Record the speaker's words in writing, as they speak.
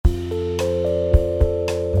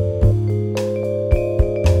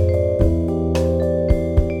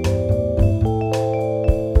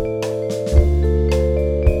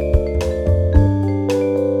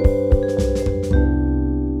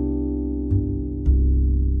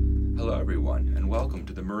everyone, and welcome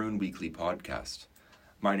to the Maroon Weekly podcast.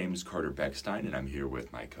 My name is Carter Beckstein, and I'm here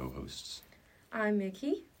with my co-hosts. I'm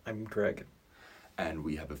Mickey. I'm Greg. And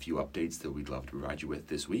we have a few updates that we'd love to provide you with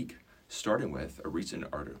this week, starting with a recent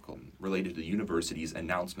article related to the university's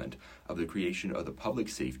announcement of the creation of the Public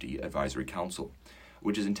Safety Advisory Council,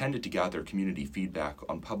 which is intended to gather community feedback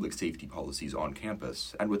on public safety policies on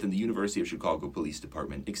campus and within the University of Chicago Police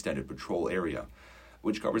Department Extended Patrol Area,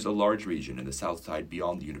 which covers a large region in the south side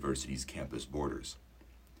beyond the university's campus borders.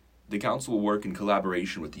 The council will work in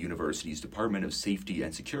collaboration with the university's Department of Safety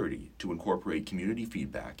and Security to incorporate community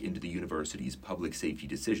feedback into the university's public safety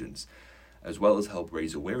decisions, as well as help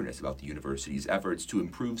raise awareness about the university's efforts to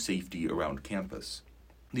improve safety around campus.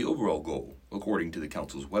 The overall goal, according to the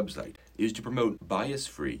council's website, is to promote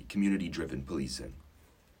bias-free, community-driven policing.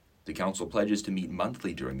 The council pledges to meet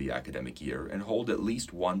monthly during the academic year and hold at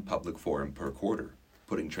least one public forum per quarter,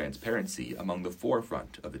 putting transparency among the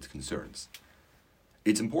forefront of its concerns.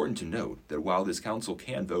 It's important to note that while this council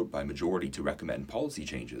can vote by majority to recommend policy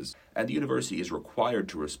changes, and the university is required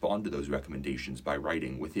to respond to those recommendations by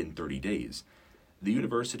writing within 30 days, the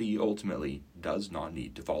university ultimately does not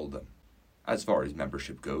need to follow them. As far as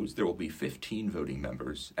membership goes, there will be 15 voting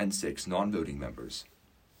members and 6 non-voting members.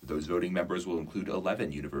 Those voting members will include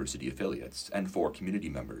 11 university affiliates and 4 community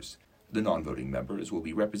members. The non-voting members will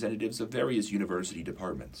be representatives of various university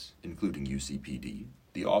departments, including UCPD,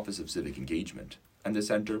 the Office of Civic Engagement, and the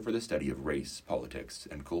Center for the Study of Race, Politics,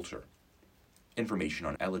 and Culture. Information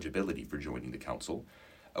on eligibility for joining the council,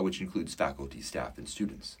 which includes faculty, staff, and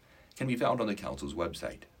students, can be found on the council's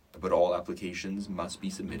website, but all applications must be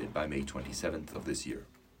submitted by May 27th of this year.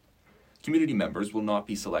 Community members will not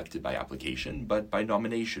be selected by application, but by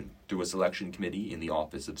nomination through a selection committee in the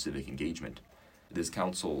Office of Civic Engagement. This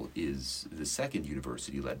council is the second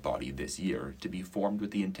university-led body this year to be formed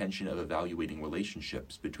with the intention of evaluating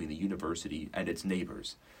relationships between the university and its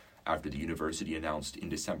neighbors, after the university announced in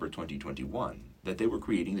December 2021 that they were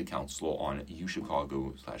creating the Council on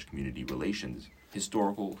UChicago/Community Relations,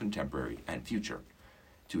 Historical, Contemporary, and Future,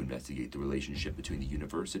 to investigate the relationship between the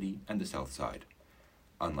university and the South Side.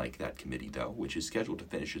 Unlike that committee, though, which is scheduled to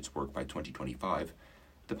finish its work by 2025,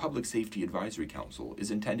 the Public Safety Advisory Council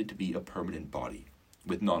is intended to be a permanent body,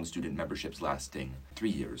 with non-student memberships lasting 3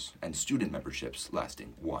 years and student memberships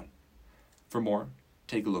lasting 1. For more,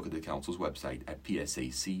 take a look at the council's website at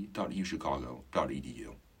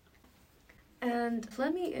psac.uchicago.edu. And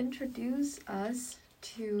let me introduce us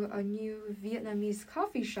to a new Vietnamese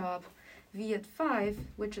coffee shop, Viet 5,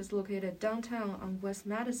 which is located downtown on West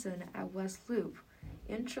Madison at West Loop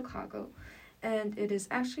in Chicago. And it is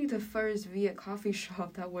actually the first Viet coffee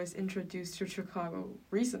shop that was introduced to Chicago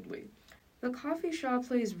recently. The coffee shop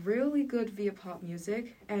plays really good Viet pop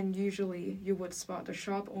music, and usually you would spot the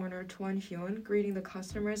shop owner Tuan Hyun greeting the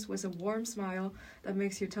customers with a warm smile that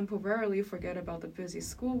makes you temporarily forget about the busy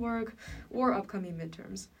schoolwork or upcoming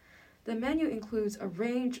midterms. The menu includes a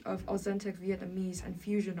range of authentic Vietnamese and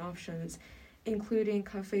fusion options, including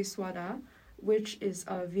Café Suada, which is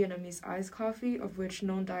a Vietnamese iced coffee of which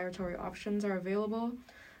non-dietary options are available,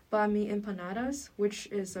 banh mi empanadas, which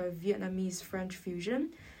is a Vietnamese French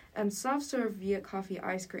fusion, and soft-serve Viet coffee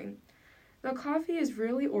ice cream. The coffee is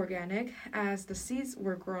really organic, as the seeds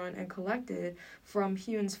were grown and collected from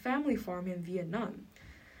Hyun's family farm in Vietnam.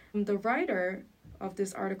 The writer of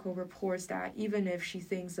this article reports that even if she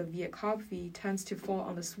thinks the Viet coffee tends to fall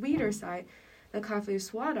on the sweeter side, the Café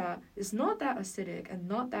Suada is not that acidic and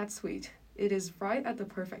not that sweet. It is right at the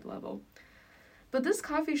perfect level. But this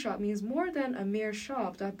coffee shop means more than a mere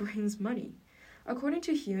shop that brings money. According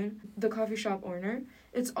to Hyun, the coffee shop owner,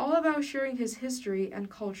 it's all about sharing his history and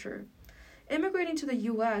culture. Immigrating to the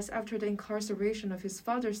U.S. after the incarceration of his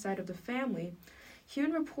father's side of the family,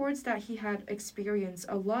 Hyun reports that he had experienced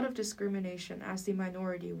a lot of discrimination as the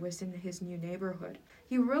minority within his new neighborhood.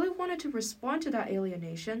 He really wanted to respond to that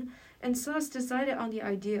alienation, and thus decided on the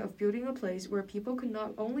idea of building a place where people could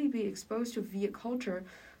not only be exposed to Viet culture,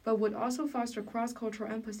 but would also foster cross-cultural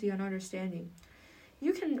empathy and understanding.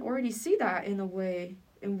 You can already see that in the way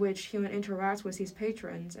in which Hyun interacts with his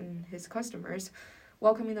patrons and his customers,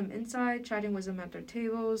 welcoming them inside, chatting with them at their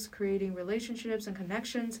tables, creating relationships and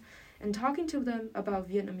connections, and talking to them about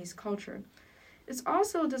Vietnamese culture. It's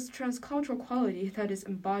also this transcultural quality that is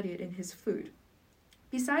embodied in his food.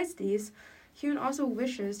 Besides these, Hyun also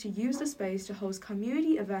wishes to use the space to host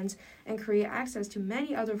community events and create access to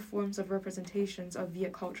many other forms of representations of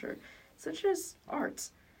Viet culture, such as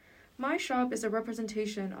arts. My shop is a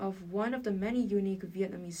representation of one of the many unique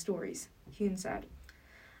Vietnamese stories, Hyun said.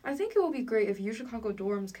 I think it will be great if UChicago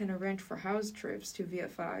dorms can arrange for house trips to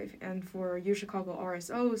Viet 5 and for UChicago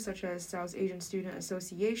RSOs such as South Asian Student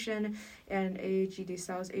Association and AHGD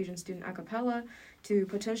South Asian Student Acapella to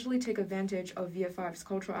potentially take advantage of Viet 5's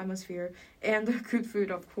cultural atmosphere and the good food,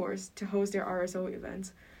 of course, to host their RSO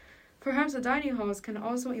events. Perhaps the dining halls can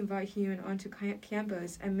also invite Hyun onto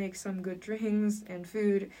campus and make some good drinks and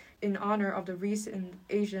food in honor of the recent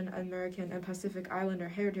Asian American and Pacific Islander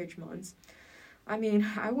Heritage Months. I mean,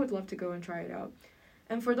 I would love to go and try it out.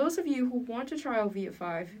 And for those of you who want to try out Viet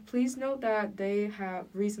 5, please note that they have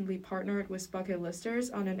recently partnered with Bucket Listers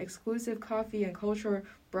on an exclusive coffee and culture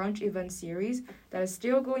brunch event series that is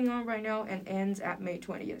still going on right now and ends at May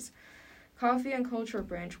 20th. Coffee and culture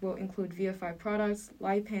brunch will include Viet 5 products,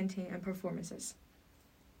 live painting, and performances.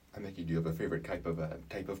 Mickey, do you have a favorite type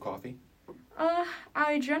of coffee?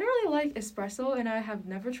 I generally like espresso, and I have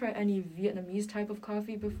never tried any Vietnamese type of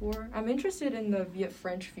coffee before. I'm interested in the Viet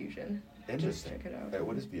French fusion. Interesting. Just check it out.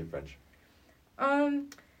 What is Viet French? I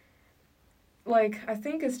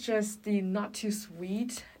think it's just the not too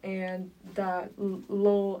sweet and that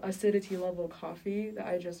low acidity level coffee that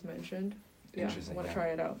I just mentioned. Yeah, I want to try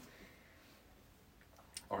it out.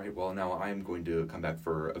 All right, well, now I'm going to come back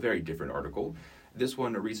for a very different article. This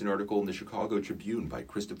one, a recent article in the Chicago Tribune by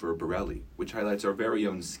Christopher Borelli, which highlights our very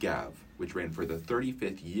own SCAV, which ran for the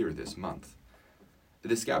 35th year this month.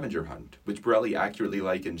 The scavenger hunt, which Borelli accurately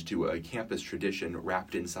likened to a campus tradition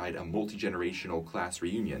wrapped inside a multi-generational class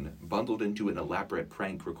reunion, bundled into an elaborate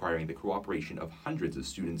prank requiring the cooperation of hundreds of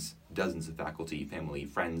students, dozens of faculty, family,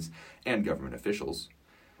 friends, and government officials,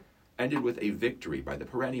 ended with a victory by the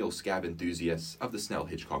perennial SCAV enthusiasts of the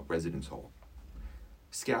Snell-Hitchcock Residence Hall.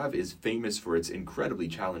 SCAV is famous for its incredibly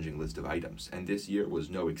challenging list of items, and this year was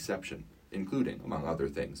no exception, including, among other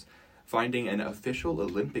things, finding an official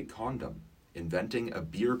Olympic condom, inventing a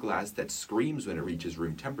beer glass that screams when it reaches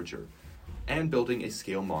room temperature, and building a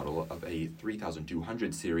scale model of a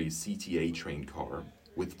 3200 series CTA train car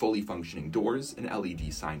with fully functioning doors, an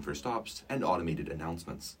LED sign for stops, and automated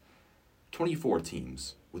announcements. 24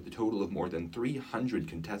 teams, with a total of more than 300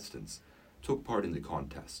 contestants, took part in the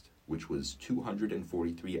contest, which was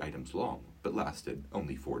 243 items long, but lasted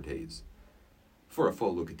only 4 days. For a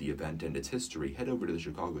full look at the event and its history, head over to the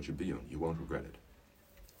Chicago Tribune. You won't regret it.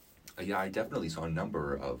 Yeah, I definitely saw a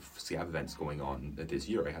number of SCAV events going on this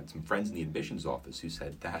year. I had some friends in the admissions office who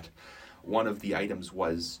said that one of the items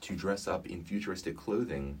was to dress up in futuristic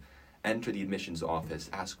clothing, enter the admissions office,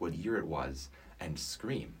 ask what year it was, and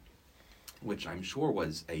scream, which I'm sure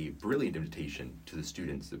was a brilliant invitation to the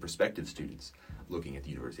students, the prospective students, looking at the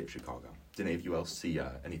University of Chicago. Did any of you else see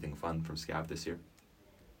anything fun from SCAV this year?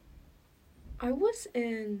 I was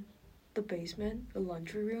in the basement, the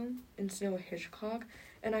laundry room, in Snell-Hitchcock,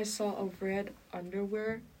 and I saw a red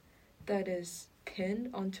underwear that is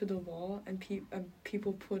pinned onto the wall, and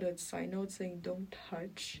people put a sign note saying, "Don't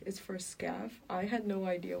touch, it's for SCAV." I had no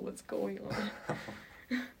idea what's going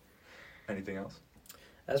on. Anything else?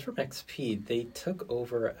 As for XP, they took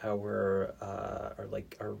over our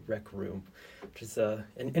rec room, which is an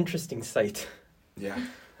interesting sight. Yeah,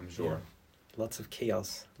 I'm sure. Yeah. Lots of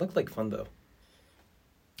chaos. Looked like fun, though.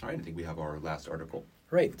 All right, I think we have our last article.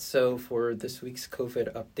 Right, so for this week's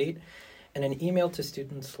COVID update, in an email to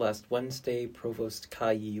students last Wednesday, Provost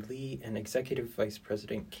Ka-Yi Lee and Executive Vice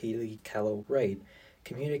President Kaylee Callow-Wright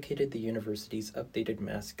communicated the university's updated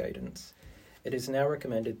mask guidance. It is now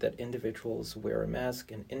recommended that individuals wear a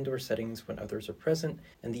mask in indoor settings when others are present,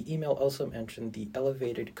 and the email also mentioned the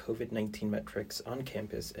elevated COVID-19 metrics on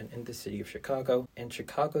campus and in the city of Chicago, and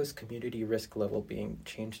Chicago's community risk level being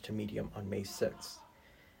changed to medium on May 6th.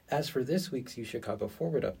 As for this week's UChicago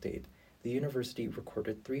Forward update, the university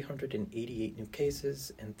recorded 388 new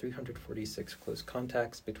cases and 346 close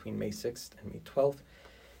contacts between May 6th and May 12th,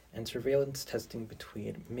 and surveillance testing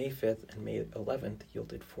between May 5th and May 11th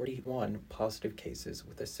yielded 41 positive cases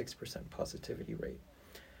with a 6% positivity rate.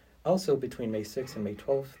 Also, between May 6th and May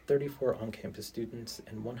 12th, 34 on-campus students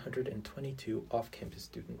and 122 off-campus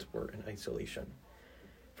students were in isolation.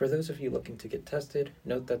 For those of you looking to get tested,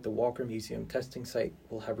 note that the Walker Museum testing site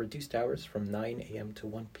will have reduced hours from 9 a.m. to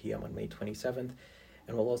 1 p.m. on May 27th,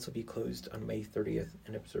 and will also be closed on May 30th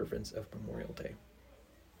in observance of Memorial Day.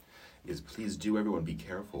 Yes, please do, everyone, be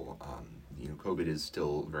careful. COVID is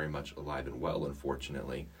still very much alive and well,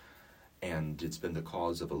 unfortunately, and it's been the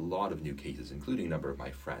cause of a lot of new cases, including a number of my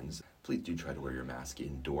friends. Please do try to wear your mask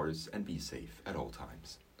indoors and be safe at all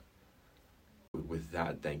times. With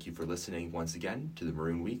that, thank you for listening once again to the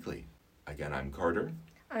Maroon Weekly. Again, I'm Carter.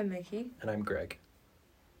 I'm Mickey. And I'm Greg.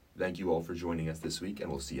 Thank you all for joining us this week, and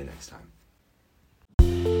we'll see you next time.